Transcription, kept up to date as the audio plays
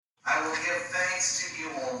I will give thanks to you,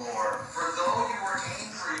 O Lord, for though you were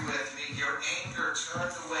angry with me, your anger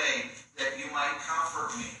turned away, that you might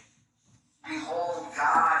comfort me. Behold,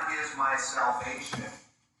 God is my salvation.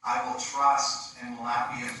 I will trust and will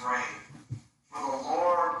not be afraid. For the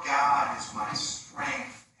Lord God is my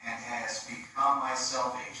strength and has become my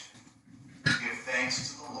salvation. Give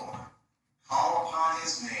thanks to the Lord. Call upon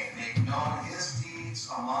his name. Make known his deeds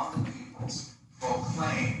among the peoples.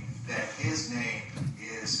 Proclaim that his name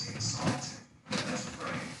is exalted. Let's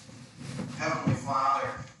pray. Heavenly Father,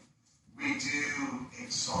 we do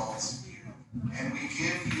exalt you, and we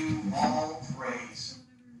give you all praise.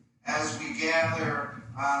 As we gather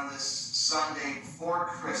on this Sunday before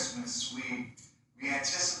Christmas, we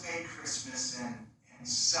anticipate Christmas and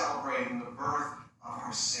celebrating the birth of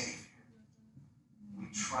our Savior. We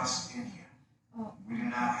trust in him. We do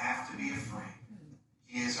not have to be afraid.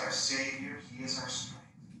 He is our Savior. He is our strength.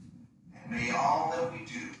 And may all that we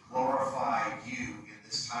do glorify you in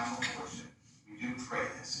this time of worship. We do pray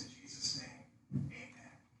this in Jesus' name.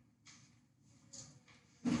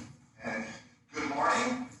 Amen. And good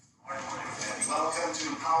morning. And welcome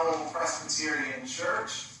to Powell Presbyterian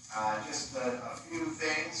Church. Just a few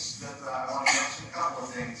things that I want to mention, a couple of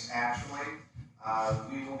things actually.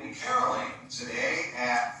 We will be caroling today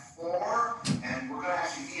at 4, and we're going to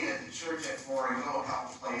actually meet at the church at 4 and go a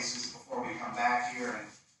couple places before we come back here,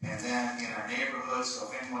 and then in our neighborhood. So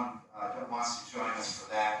if anyone wants to join us for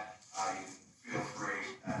that, you can feel free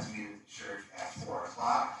to meet at the church at 4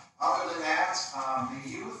 o'clock. Other than that, the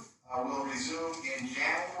youth will resume in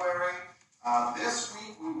January. This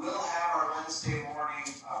week we will have our Wednesday morning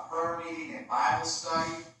prayer meeting and Bible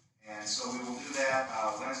study. And so we will do that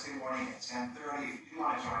Wednesday morning at 10:30. If you do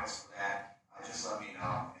want to join us for that, just let me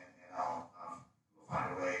know, and we'll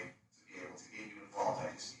find a way to be able to get you involved.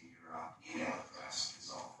 I just need your email address is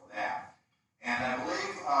all for that. And I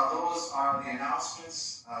believe those are the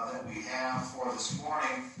announcements that we have for this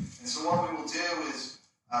morning. And so what we will do is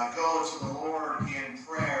go to the Lord in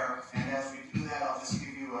prayer. And as we do that, I'll just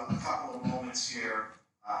give you a couple of moments here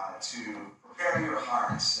to prepare your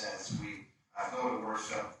hearts as we go to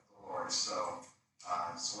worship the Lord. So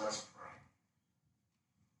let's pray.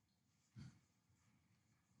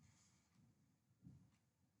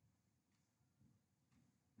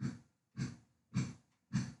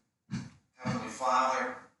 Heavenly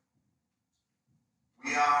Father,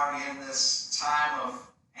 we are in this time of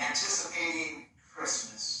anticipating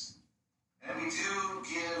Christmas, and we do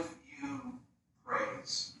give you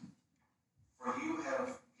praise, for you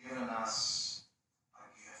have given us a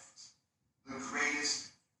gift, the greatest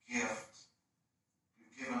gift.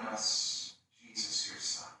 You've given us Jesus, your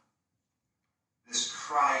Son, this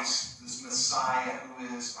Christ, this Messiah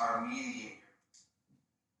who is our mediator.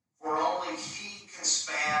 For only he can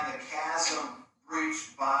span the chasm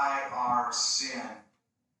breached by our sin.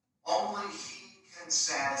 Only he can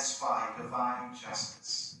satisfy divine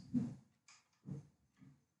justice.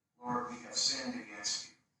 Lord, we have sinned against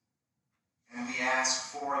you, and we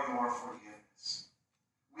ask for your forgiveness.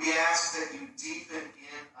 We ask that you deepen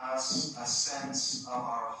in us a sense of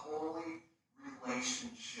our holy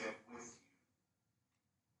relationship with you.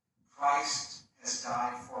 Christ has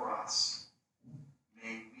died for us.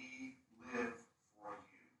 May we live for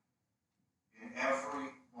you in every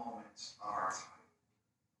moment of our time,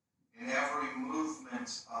 in every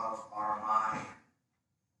movement of our mind,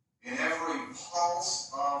 in every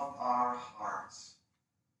pulse of our hearts.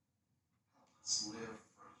 Help us live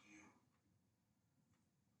for you.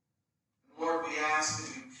 And Lord, we ask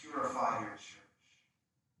that you purify your church.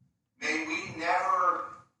 May we never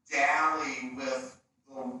dally with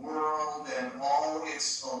the world and all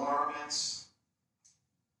its allurements,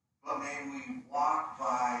 but may we walk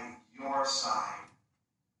by your side,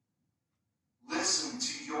 listen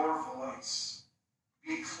to your voice,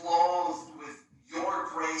 be clothed with your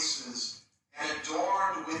graces and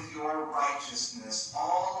adorned with your righteousness.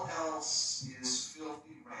 All else is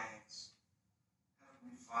filthy rags.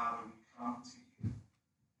 Heavenly Father, we come to you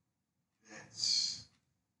that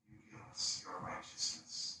you give us your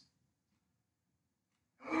righteousness.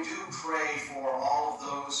 And we do pray for all of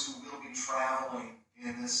those who will be traveling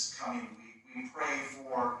in this coming week. We pray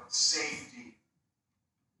for safety.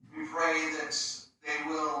 We pray that they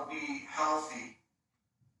will be healthy.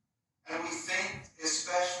 And we think,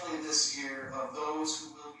 especially this year, of those who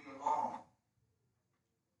will be alone.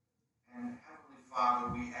 And Heavenly Father,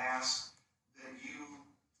 we ask that you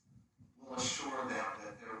will assure them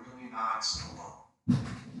that they're really not alone.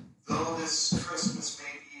 Though this Christmas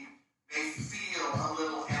may feel a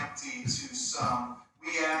little empty to some, we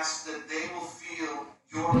ask that they will feel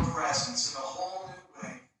your presence in a whole new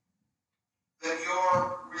way. That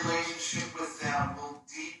your relationship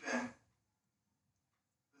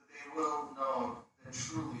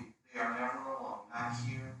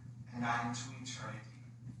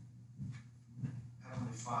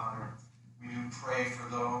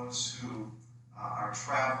are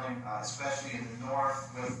traveling, especially in the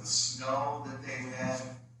north with the snow that they've had,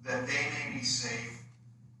 that they may be safe.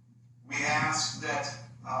 We ask that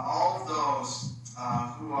all of those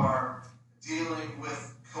who are dealing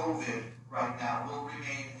with COVID right now will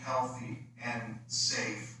remain healthy and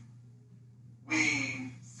safe.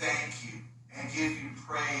 We thank you and give you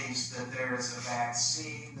praise that there is a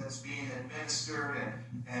vaccine that's being administered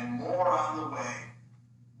and more on the way.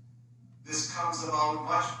 This comes about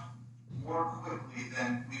much more quickly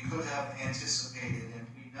than we could have anticipated, and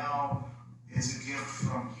we know is a gift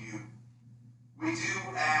from you. We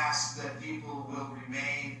do ask that people will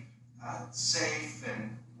remain safe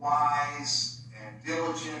and wise and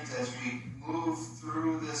diligent as we move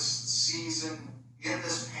through this season in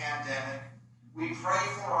this pandemic. We pray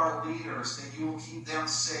for our leaders that you will keep them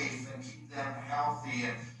safe and keep them healthy,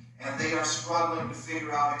 and they are struggling to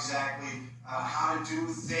figure out exactly how to do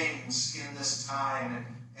things in this time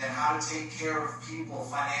and how to take care of people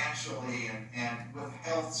financially and with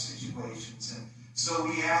health situations. And so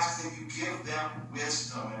we ask that you give them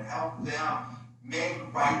wisdom and help them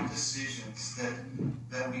make right decisions,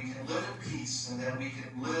 that we can live in peace and that we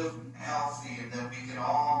can live healthy and that we can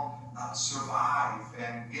all survive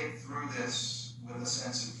and get through this with a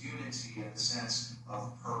sense of unity and a sense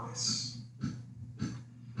of purpose.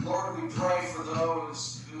 Lord, we pray for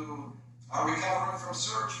those who are recovering from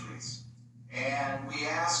surgeries, and we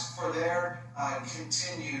ask for their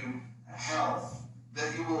continued health,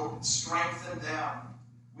 that you will strengthen them.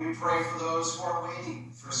 We pray for those who are waiting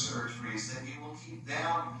for surgeries, that you will keep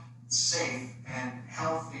them safe and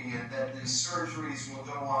healthy, and that the surgeries will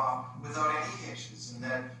go off without any hitches, and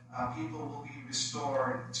that people will be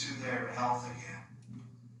restored to their health again.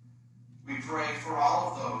 We pray for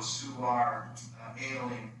all of those who are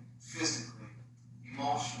ailing physically,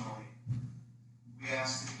 emotionally. We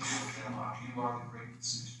ask that you lift them up. You are the great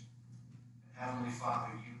physician. And Heavenly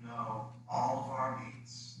Father, you know all of our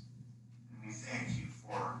needs, and we thank you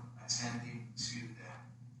for attending to them.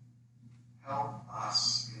 Help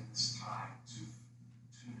us in this time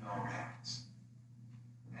to know that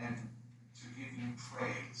and to give you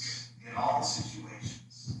praise in all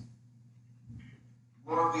situations.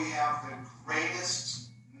 Lord, we have the greatest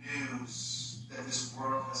news that this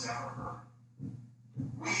world has ever heard.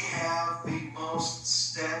 We have the most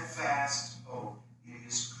steadfast hope. It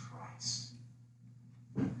is Christ.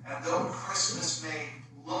 And though Christmas may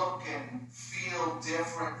look and feel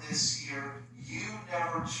different this year, you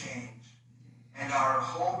never change. And our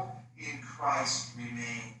hope in Christ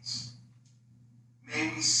remains.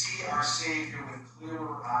 May we see our Savior with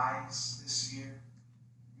clearer eyes this year.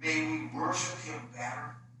 May we worship him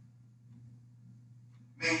better.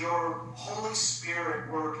 May your Holy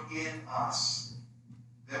Spirit work in us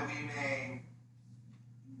that we may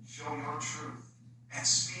show your truth and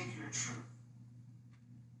speak your truth.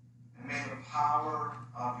 And may the power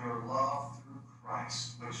of your love through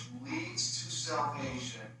Christ, which leads to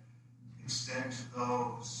salvation, extend to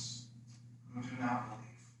those who do not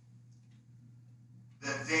believe,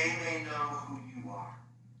 that they may know who you are,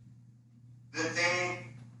 that they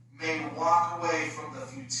may walk away from the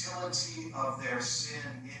futility of their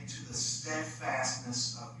sin into the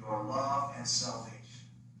steadfastness of your love and salvation.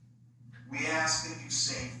 We ask that you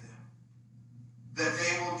save them, that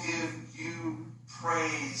they will give you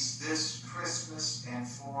praise this Christmas and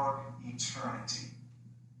for eternity.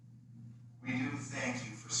 We do thank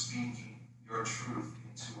you for speaking your truth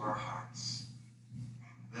into our hearts,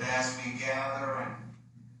 that as we gather and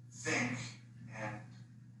think and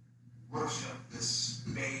worship this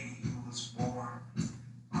baby who was born,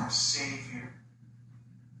 our Savior,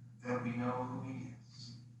 that we know who he is,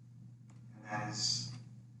 and that is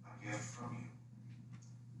a gift from you.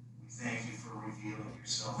 We thank you for revealing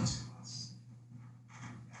yourself to us,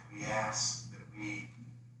 and we ask that we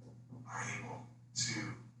are able to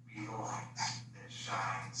be the light that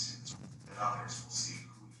shines, and that others will see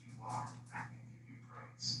who you are and give you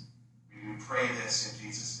praise. We do pray this in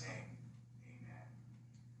Jesus' name.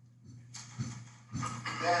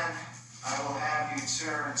 Then I will have you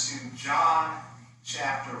turn to John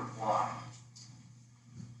chapter 1.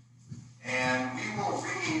 And we will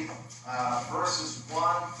read verses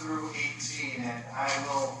 1 through 18. And I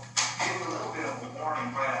will give you a little bit of a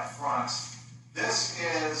warning right up front. This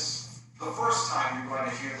is the first time you're going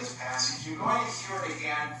to hear this passage. You're going to hear it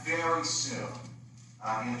again very soon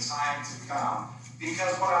in time to come.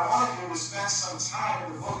 Because what I want to do is spend some time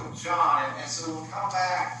in the book of John. And so we'll come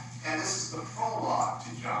back. And this is the prologue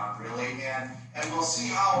to John, really, and we'll see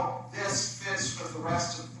how this fits with the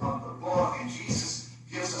rest of the book. And Jesus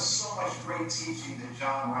gives us so much great teaching that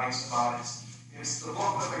John writes about. It's the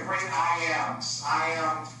book with the great I ams. I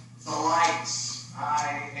am the light.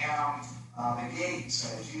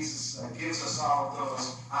 Jesus gives us all of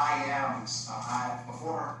those I ams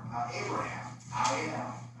before Abraham. I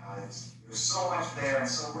am. There's so much there. And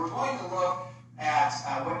so we're going to look at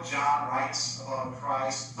what John writes about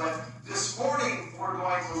Christ. But this morning, we're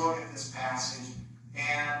going to look at this passage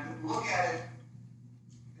and look at it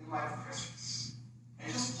in light of Christmas.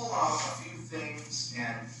 And just pull out a few things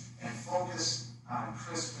and focus on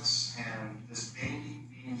Christmas and this baby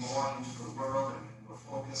being born into the world. And we'll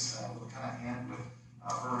focus, we'll kind of end with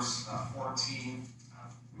verse 14,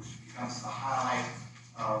 which becomes the highlight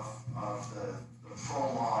of the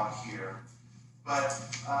prologue here. But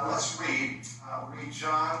let's read. Read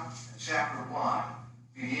John chapter 1,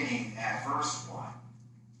 beginning at verse 1.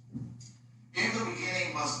 In the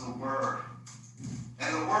beginning was the Word,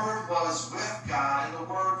 and the Word was with God, and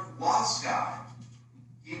the Word was God.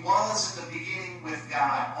 He was in the beginning with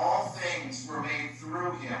God. All things were made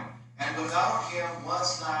through him, and without him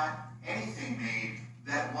was not anything made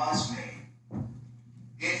that was made.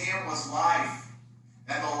 In him was life,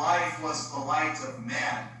 and the life was the light of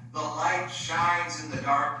men. The light shines in the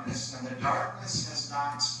darkness, and the darkness has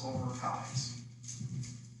not overcome it.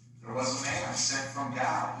 There was a man sent from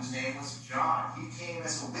God, whose name was John. He came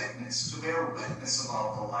as a witness, to bear witness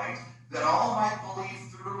about the light, that all might believe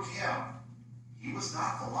through him. He was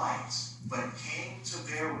not the light, but came to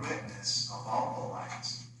bear witness about the light.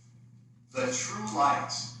 The true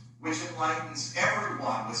light, which enlightens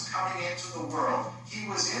everyone, was coming into the world. He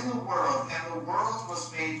was in the world, and the world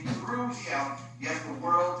was made through him, yet the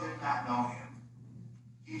world did not know him.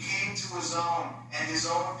 He came to his own, and his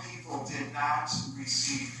own people did not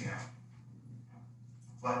receive him.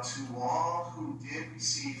 But to all who did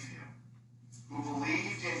receive him, who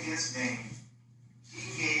believed in his name,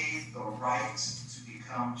 he gave the right to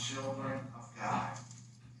become children of God,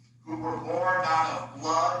 who were born not of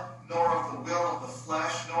blood, nor of the will of the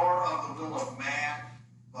flesh, nor of the will of man,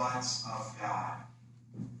 but of God.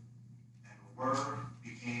 And the Word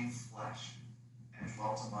became flesh and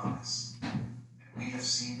dwelt among us, and we have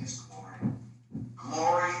seen his glory.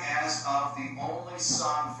 Glory as of the only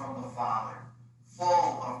Son from the Father,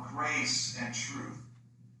 full of grace and truth.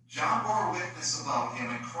 John bore witness about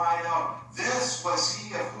him and cried out, "This was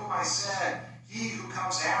he of whom I said, he who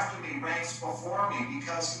comes after me ranks before me,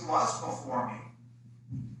 because he was before me."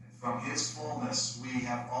 And from his fullness we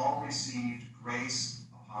have all received grace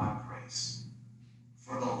upon grace.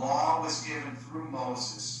 For the law was given through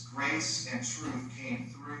Moses, grace and truth came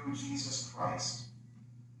through Jesus Christ.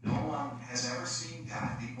 No one has ever seen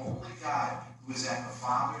God, the only God who is at the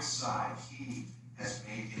Father's side. He has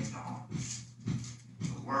made him known.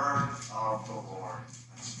 The word of the Lord.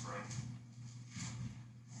 Let's pray.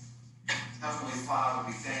 Heavenly Father,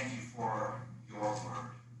 we thank you for your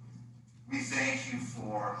word. We thank you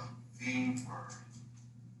for the word.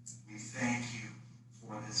 We thank you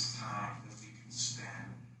for this time that we can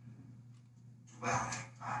spend dwelling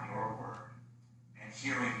on your word and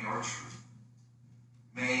hearing your truth.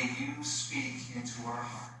 May you speak into our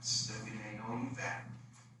hearts that we may know you better.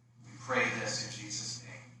 We pray this in Jesus'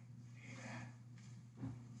 name.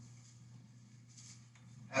 Amen.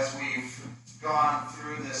 As we've gone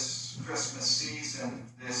through this Christmas season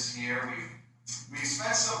this year, we've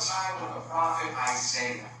spent some time with the prophet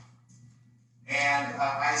Isaiah. And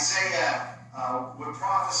Isaiah would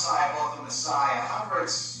prophesy about the Messiah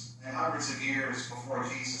hundreds and hundreds of years before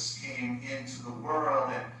Jesus came into the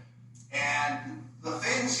world. And the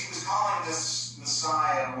things he was calling this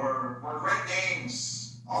Messiah were great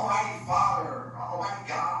names: Almighty Father, Almighty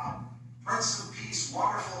God, Prince of Peace,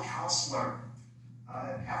 Wonderful Counselor,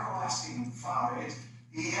 Everlasting Father.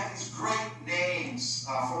 He had these great names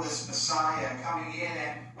for this Messiah coming in.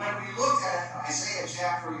 And when we looked at Isaiah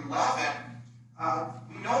chapter 11,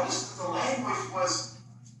 we noticed that the language was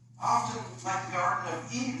often like the Garden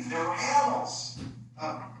of Eden. There were animals,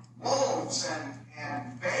 wolves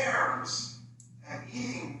and bears, and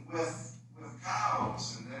eating with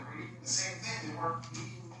cows, and they were eating the same thing. They weren't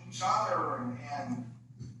eating each other, and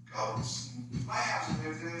goats and lambs, and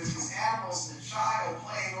there's these animals and a child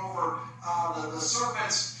playing over the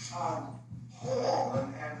serpent's hole,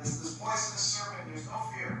 and this poisonous serpent. There's no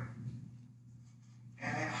fear.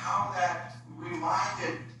 And how that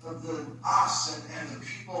reminded us and the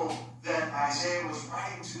people that Isaiah was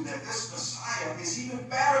writing to that this Messiah is even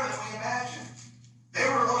better than we imagined. They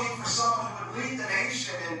were looking for someone who would lead the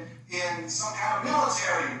nation in some kind of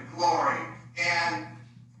military glory. And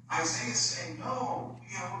Isaiah is saying, no,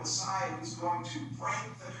 we have a Messiah who's going to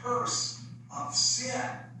break the curse of sin.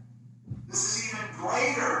 This is even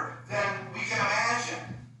greater than we can imagine.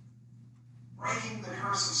 Breaking the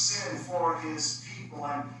curse of sin for his people.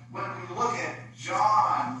 And when we look at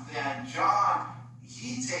John, then John,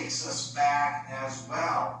 he takes us back as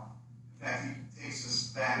well. In fact, he takes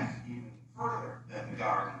us back even further than the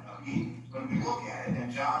Garden of Eden when we look at it.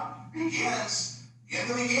 And John begins in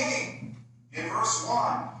the beginning, in verse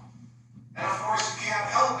 1. And of course, you can't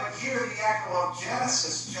help but hear the echo of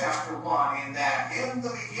Genesis chapter 1 in that in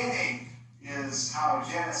the beginning is how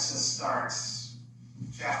Genesis starts,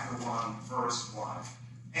 chapter 1, verse 1.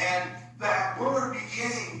 And that word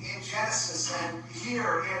beginning in Genesis and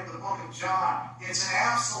here in the book of John, it's an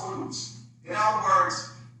absolute. In other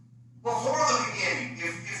words, before the beginning,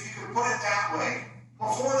 if you could put it that way,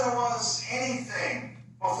 before there was anything,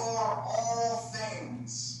 before all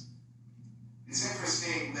things. It's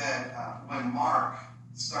interesting that when Mark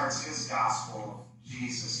starts his gospel of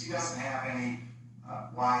Jesus, he doesn't have any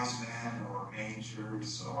wise men or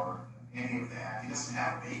mangers or any of that. He doesn't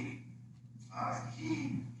have a baby.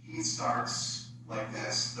 He starts like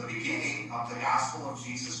this, the beginning of the gospel of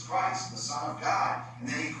Jesus Christ, the Son of God. And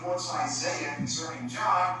then he quotes Isaiah concerning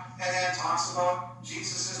John, and then talks about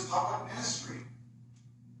Jesus' public ministry.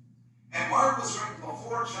 And Mark was written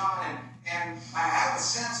before John, and I have a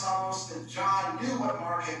sense almost that John knew what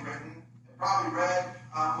Mark had written, had probably read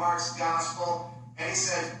Mark's gospel, and he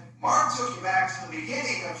said, Mark took you back to the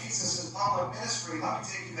beginning of Jesus' public ministry. Let me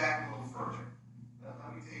take you back a little further.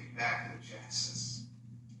 Let me take you back to Genesis.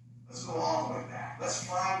 Let's go all the way back. Let's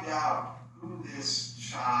find out who this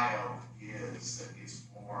child is that gets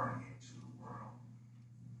born into the world.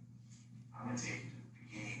 I'm going to take you to the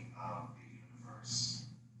beginning of the universe.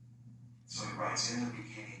 So he writes, in the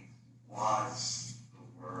beginning was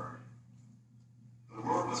the Word. The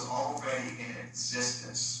Word was already in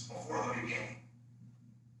existence before the beginning.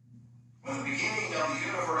 When the beginning of the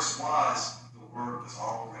universe was, the Word was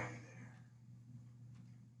already there.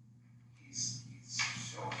 He's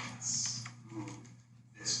showing us who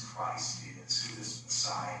this Christ is, who this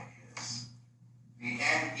Messiah is. The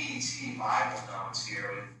NET Bible notes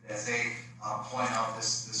here, as they point out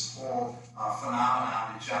this whole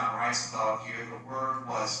phenomenon that John writes about here, the Word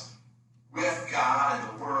was with God,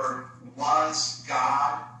 and the Word was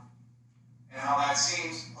God. And how that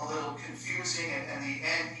seems a little confusing, and the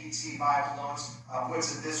NET Bible notes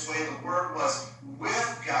puts it this way: the Word was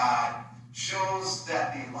with God, shows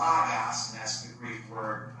that the Logos, and that's the Greek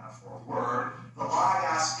word for word, the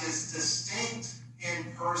Logos is distinct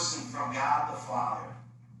in person from God the Father.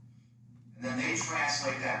 And then they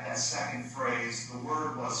translate that second phrase, the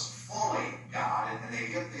Word was fully God, and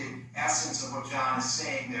they get the essence of what John is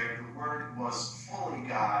saying there. The Word was fully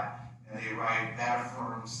God, and they write, that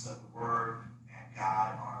affirms that the Word and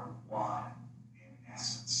God are one in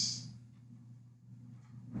essence.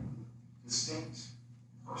 Distinct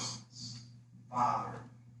persons, Father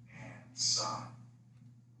and Son,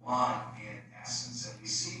 one in essence. And we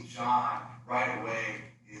see John right away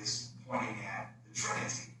is pointing at the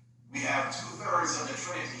Trinity. We have 2/3 of the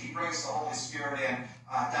Trinity. He brings the Holy Spirit in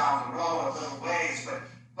down the road a little ways,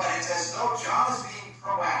 but it's as though John is being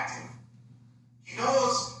proactive. He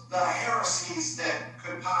knows the heresies that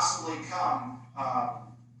could possibly come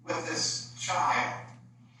with this child.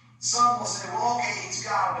 Some will say, well, okay, he's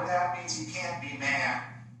God, but that means he can't be man.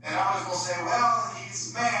 And others will say, well,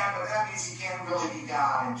 he's man, but that means he can't really be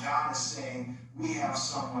God. And John is saying, we have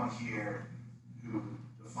someone here who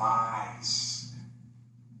defies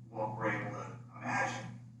what we're able to imagine.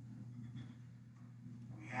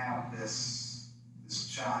 We have this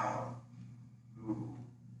child who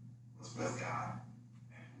was with God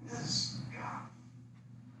and who is God.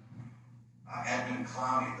 Edmund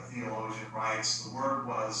Clowney, the theologian, writes, the Word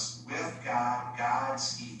was with God,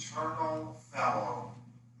 God's eternal fellow.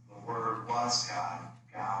 The Word was God,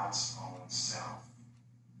 God's own self.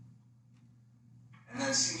 And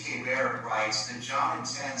then C.K. Barrett writes that John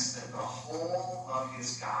intends that the whole of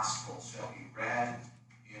his gospel shall be read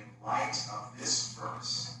in light of this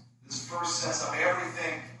verse. This verse sets up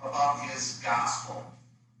everything about his gospel.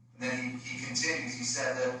 And then he continues, he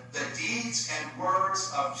said that the deeds and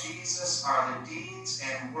words of Jesus are the deeds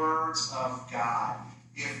and words of God.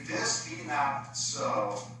 If this be not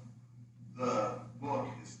so, the book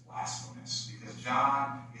is blasphemous, because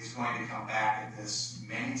John is going to come back at this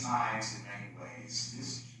many times in many ways.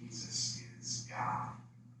 This Jesus is God.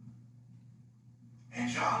 And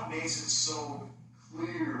John makes it so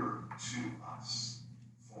clear to us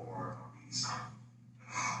for a reason.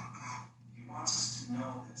 He wants us to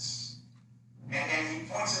know this. And he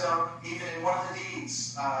points it out even in one of the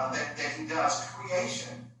deeds that he does,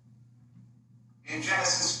 creation. In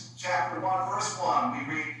Genesis chapter 1, verse 1,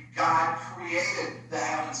 we read, God created the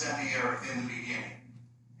heavens and the earth in the beginning.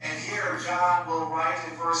 And here John will write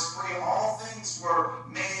in verse 3, all things were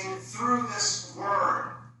made through this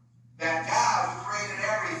word, that God who created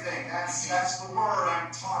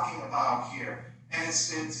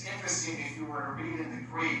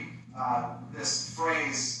this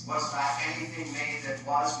phrase, was not anything made that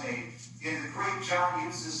was made. In the Greek, John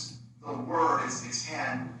uses the word, it's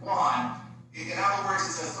hand, one. In other words,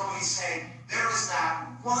 it's as though he's saying, there is not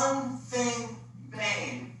one thing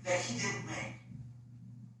made that he didn't make.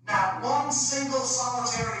 Not one single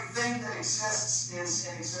solitary thing that exists is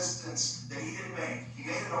in existence that he didn't make. He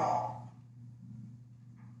made it all.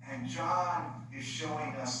 And John is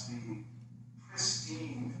showing us the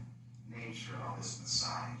pristine nature of this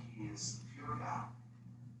Messiah. He is the pure God,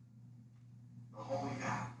 the holy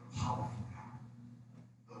God, the powerful God,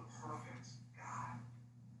 the perfect God.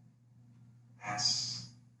 That's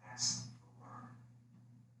the Word.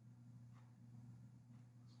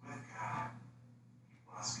 With God, he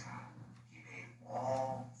was God. He made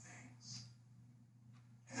all things.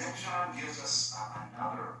 And then John gives us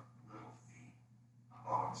another little theme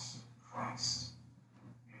about Christ.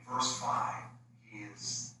 In verse 5, he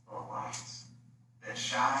is the light that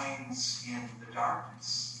shines in the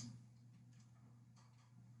darkness.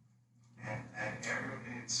 And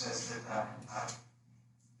it says that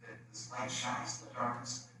this light shines in the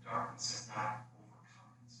darkness, and the darkness has not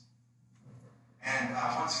overcome it.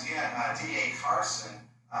 And once again, D.A. Carson,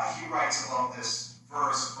 he writes about this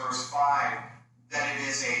verse 5, that it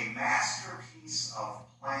is a masterpiece of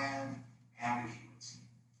planned ambiguity.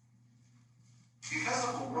 Because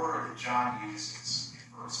of the word that John uses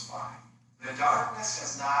in verse 5, the darkness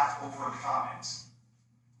has not overcome it.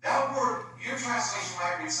 That word, your translation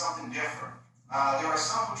might read something different. There are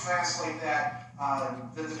some who translate that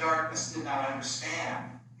the darkness did not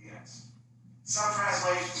understand it. Some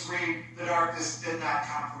translations read, the darkness did not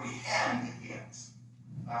comprehend it.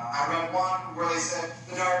 I read one where they said,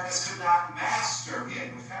 the darkness could not master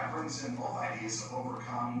it, which kind of brings in both ideas of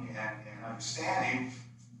overcoming and understanding.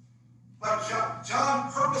 But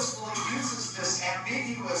John purposefully uses this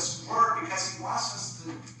ambiguous word because he wants us to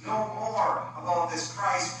know more about this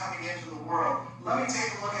Christ coming into the world. Let me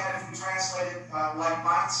take a look at it if we translate it like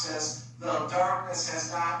mine says, the darkness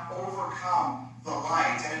has not overcome the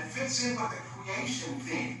light. And it fits in with the creation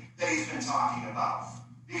theme that he's been talking about.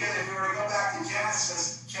 Because if we were to go back to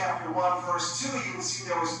Genesis chapter 1, verse 2, you would see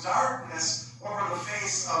there was darkness over the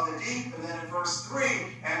face of the deep. And then in verse 3,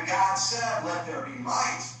 and God said, let there be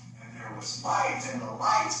light. Was light, and the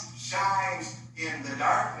light shines in the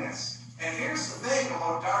darkness. And here's the thing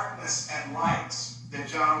about darkness and light that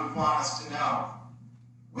John would want us to know.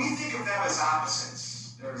 We think of them as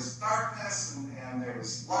opposites. There's darkness and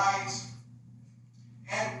there's light.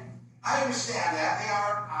 And I understand that. They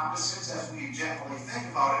are opposites as we generally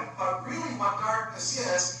think about it. But really what darkness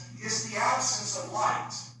is the absence of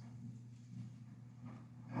light.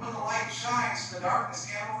 And when the light shines, the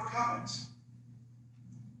darkness can't overcome it.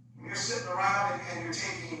 When you're sitting around and you're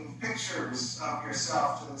taking pictures of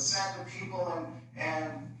yourself to send to people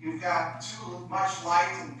and you've got too much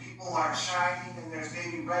light and people are shining and there's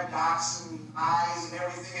maybe red dots and eyes and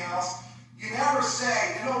everything else, you never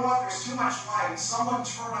say, you know what, there's too much light, someone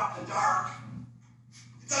turn up the dark.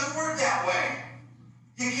 It doesn't work that way.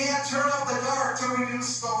 You can't turn up the dark to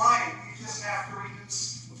reduce the light. You just have to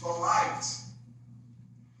reduce the light.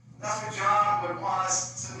 That's what John would want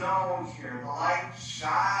us to know here. The light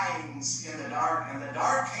shines in the dark, and the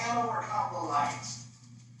dark can't overcome the light.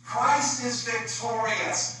 Christ is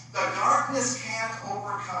victorious. The darkness can't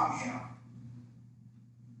overcome him.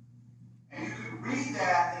 And you could read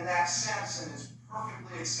that in that sense, and it's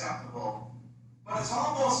perfectly acceptable. But it's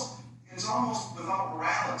almost without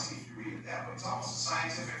morality if you read it that way. It's almost a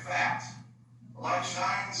scientific fact. The light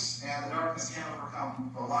shines, and the darkness can't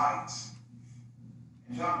overcome the light.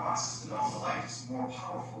 And John wants us to know the light is more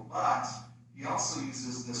powerful, but he also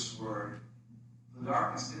uses this word, the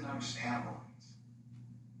darkness didn't understand the light.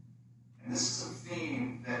 And this is a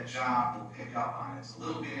theme that John will pick up on. It's a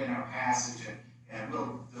little bit in our passage, and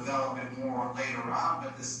we'll develop it more later on,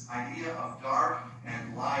 but this idea of dark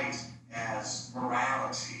and light as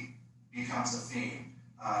morality becomes a theme.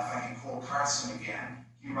 If I can quote Carson again,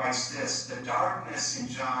 he writes this, the darkness in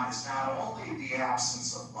John is not only the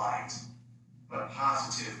absence of light, but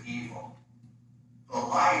positive evil. The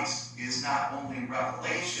light is not only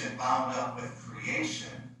revelation bound up with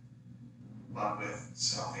creation, but with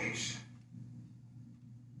salvation.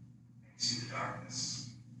 And you see, the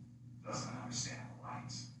darkness doesn't understand the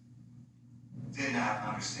light. Did not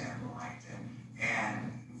understand the light.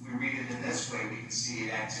 And if we read it in this way, we can see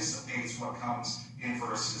it anticipates what comes in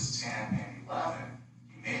verses 10 and 11.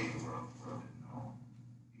 He made the world didn't know.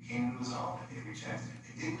 He came to his own, and they rejected him.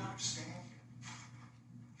 They didn't understand him.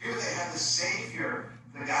 Here they have the Savior,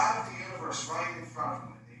 the God of the universe, right in front of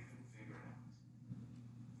them, and they couldn't figure it out.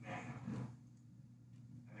 Many of them.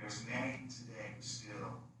 And there's many today who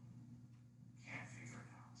still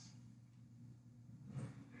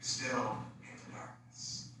still in the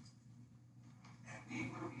darkness. And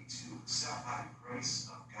we would be too, except by the grace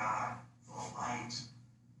of God, the light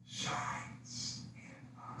shines in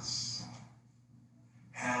us.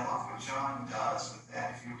 And I love what John does with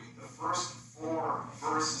that. If you read the first 4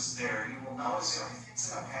 verses there, you will notice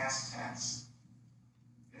everything's in a past tense.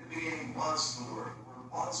 In the beginning was the Word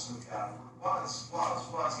was with God, the Word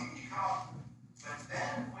was. He come. But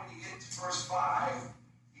then when you get to verse 5,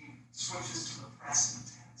 he switches to the present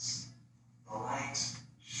tense. The light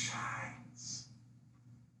shines.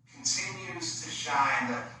 Continues to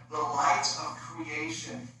shine. The light of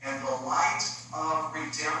creation and the light of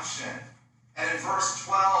redemption. And in verse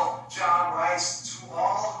 12, John writes, to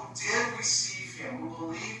all who did receive him, who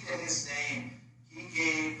believed in his name, he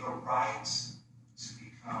gave the right to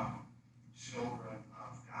become children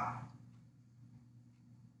of God.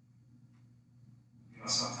 You know,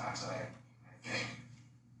 sometimes I think,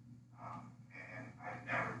 and I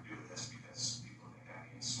never do this because people think I'm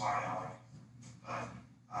being smart aleck, but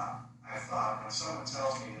I thought when someone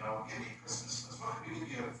tells me, give me a Christmas list, what could we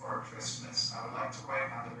give you for Christmas? I would like to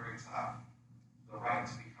write on the very top, the right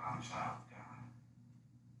to become a child of God.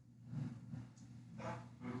 That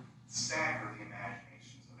would stagger the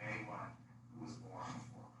imaginations of anyone who was born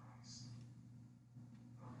before Christ.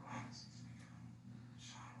 The right to become a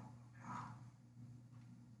child of God.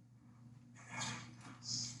 And that's what he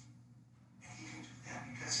does. And he can do that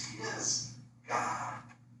because he is God.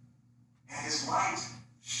 And his light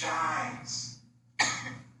shines.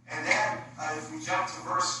 And then, if we jump to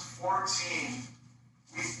verse 14,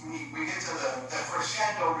 we get to the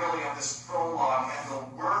crescendo, really, of this prologue, and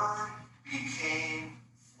the Word became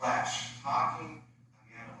flesh. Talking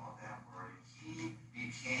again about that word. He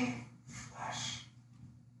became flesh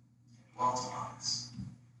and dwelt among us.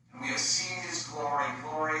 And we have seen his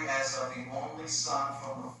glory as of the only Son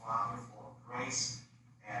from the Father, full of grace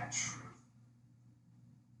and truth.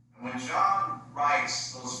 And when John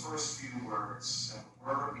writes those first few words, and the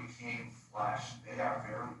Word became flesh, they are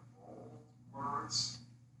very bold words.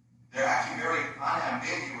 They're actually very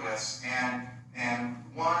unambiguous, and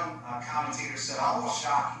one commentator said almost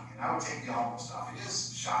shocking, and I would take the almost off. It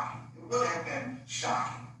is shocking. It would have been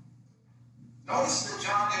shocking. Notice that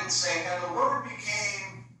John didn't say, and the Word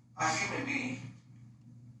became a human being.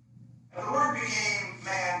 And the Word became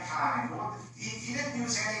mankind. He didn't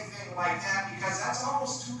use anything like that because that's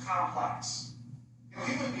almost too complex.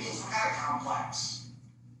 Human beings were kind of complex.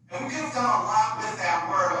 And we could have done a lot with that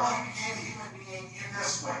word. Oh, he became a human being in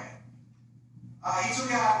this way. He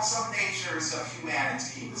took on some natures of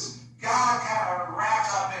humanity. He was God kind of wrapped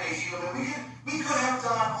up in a human. We could have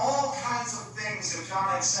done all kinds of things if John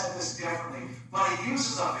had said this differently. But he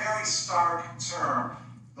uses a very stark term.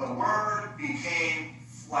 The Word became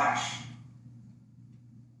flesh.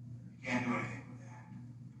 You can't do anything with that.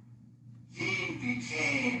 He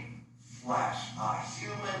became flesh. A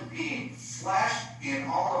human being. Flesh in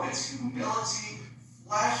all of its humility.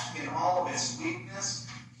 Flesh in all of its weakness.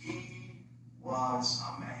 He was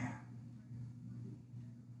a man.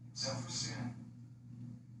 Except for sin.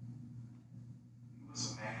 He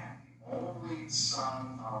was a man. The only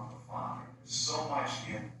Son of the Father. There's so much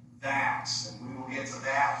in that, and we will get to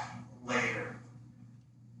that later.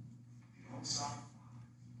 The only Son of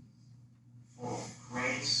the Father. Full of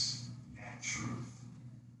grace and truth.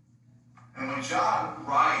 And when John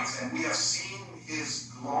writes, and we have seen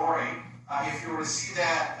his glory, if you were to see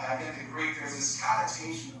that in the Greek, there's this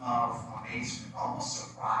connotation of amazement, almost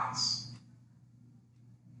surprise.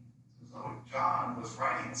 So John was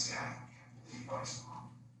writing and saying, I can't believe what I saw.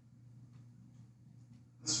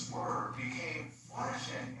 This Word became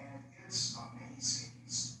flesh, and it's amazing.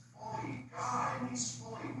 He's fully God, and he's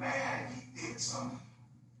fully man, and he did some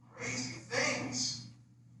crazy things.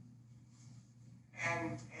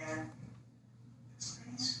 And it's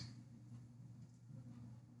amazing.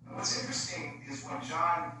 And what's interesting is when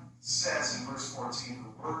John says in verse 14,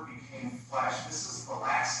 the Word became flesh, this is the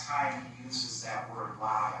last time he uses that word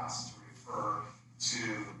logos to refer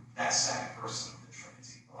to that second person of the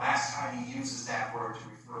Trinity. The last time he uses that word to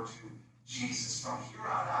refer to Jesus. From here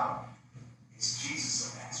on out, it's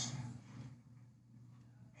Jesus of Nazareth.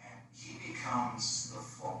 And he becomes the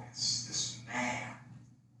focus. This man,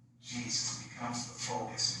 Jesus, becomes the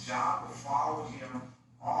focus. And John will follow him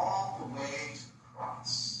all the way to the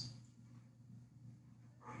cross,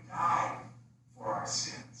 where he died for our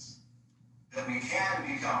sins, that we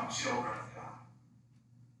can become children of God.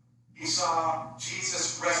 He saw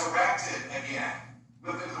Jesus resurrected again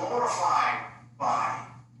with a glorified body.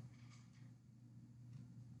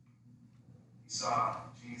 He saw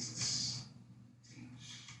Jesus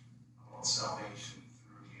teach about salvation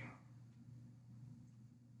through him.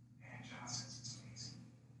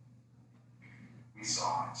 we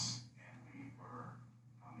saw it and we were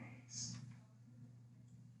amazed.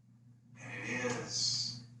 And it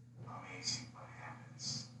is amazing what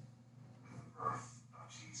happens with the birth of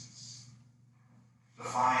Jesus.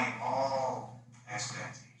 Defying all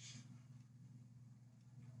expectation,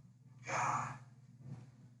 God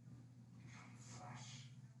becoming flesh,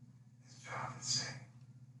 as John would say.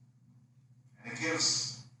 And it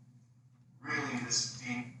gives really this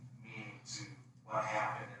deep meaning to what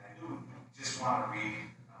happened. And I do just want to read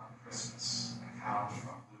Christmas account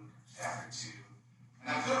from Luke chapter 2. And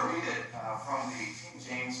I'm going to read it from the King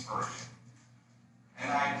James Version.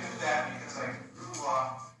 And I do that because I grew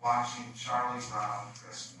up watching Charlie Brown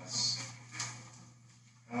Christmas.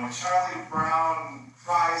 And when Charlie Brown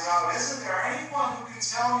cries out, "Isn't there anyone who can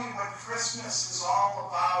tell me what Christmas is all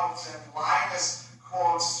about?" And Linus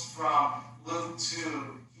quotes from Luke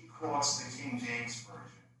 2, he quotes the King James Version.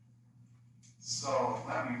 So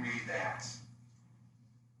let me read that.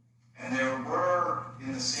 "And there were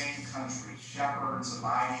in the same country shepherds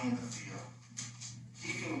abiding in the field,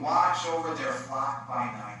 keeping watch over their flock by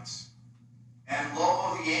night. And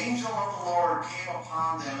lo, the angel of the Lord came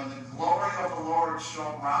upon them, and the glory of the Lord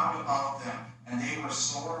shone round about them, and they were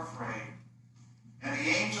sore afraid. And the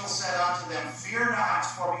angel said unto them, Fear not,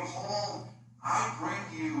 for behold, I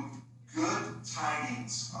bring you good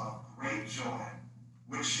tidings of great joy,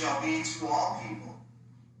 which shall be to all people.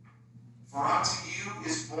 For unto you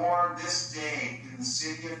is born this day in the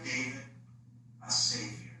city of David a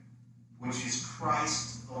Savior, which is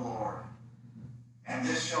Christ the Lord. And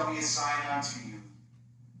this shall be a sign unto you.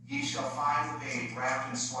 Ye shall find the babe wrapped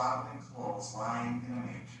in swaddling clothes, lying in a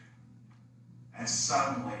manger." And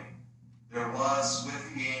suddenly there was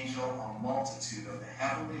with the angel a multitude of the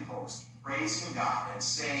heavenly host, praising God and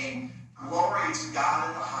saying, "Glory to God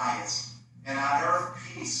in the highest, and on earth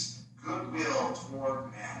peace, goodwill toward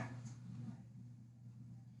men."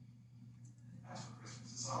 That's what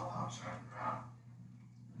Christmas is all about, Charlie Brown.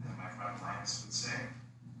 As my friend Linus would say,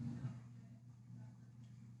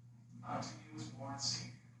 unto you is born a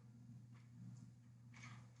Savior.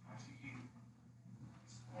 Unto you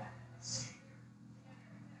is born a Savior.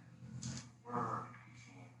 The Word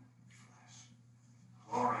became flesh.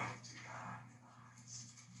 Glory to God in the highest.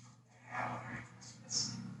 And have a Merry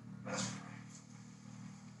Christmas. Let's pray.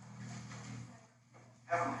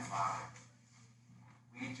 Heavenly Father,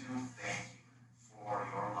 we do thank you for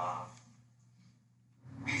your love.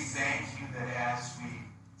 We thank you that as we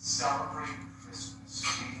celebrate Christmas,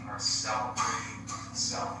 we are celebrating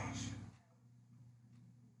salvation.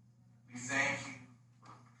 We thank you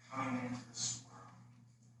for coming into this world,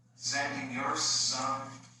 sending your Son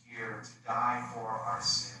here to die for our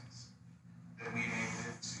sins, that we may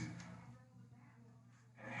live too.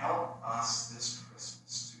 And help us this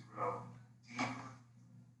Christmas to grow deeper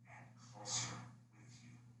and closer with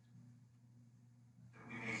you, that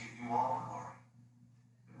we may give you all glory,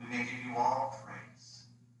 that we may give you all praise,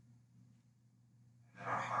 and that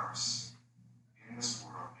our hearts in this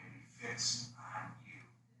world may be fixed on you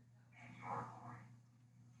and your glory.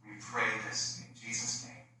 We pray this in Jesus'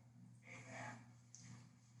 name.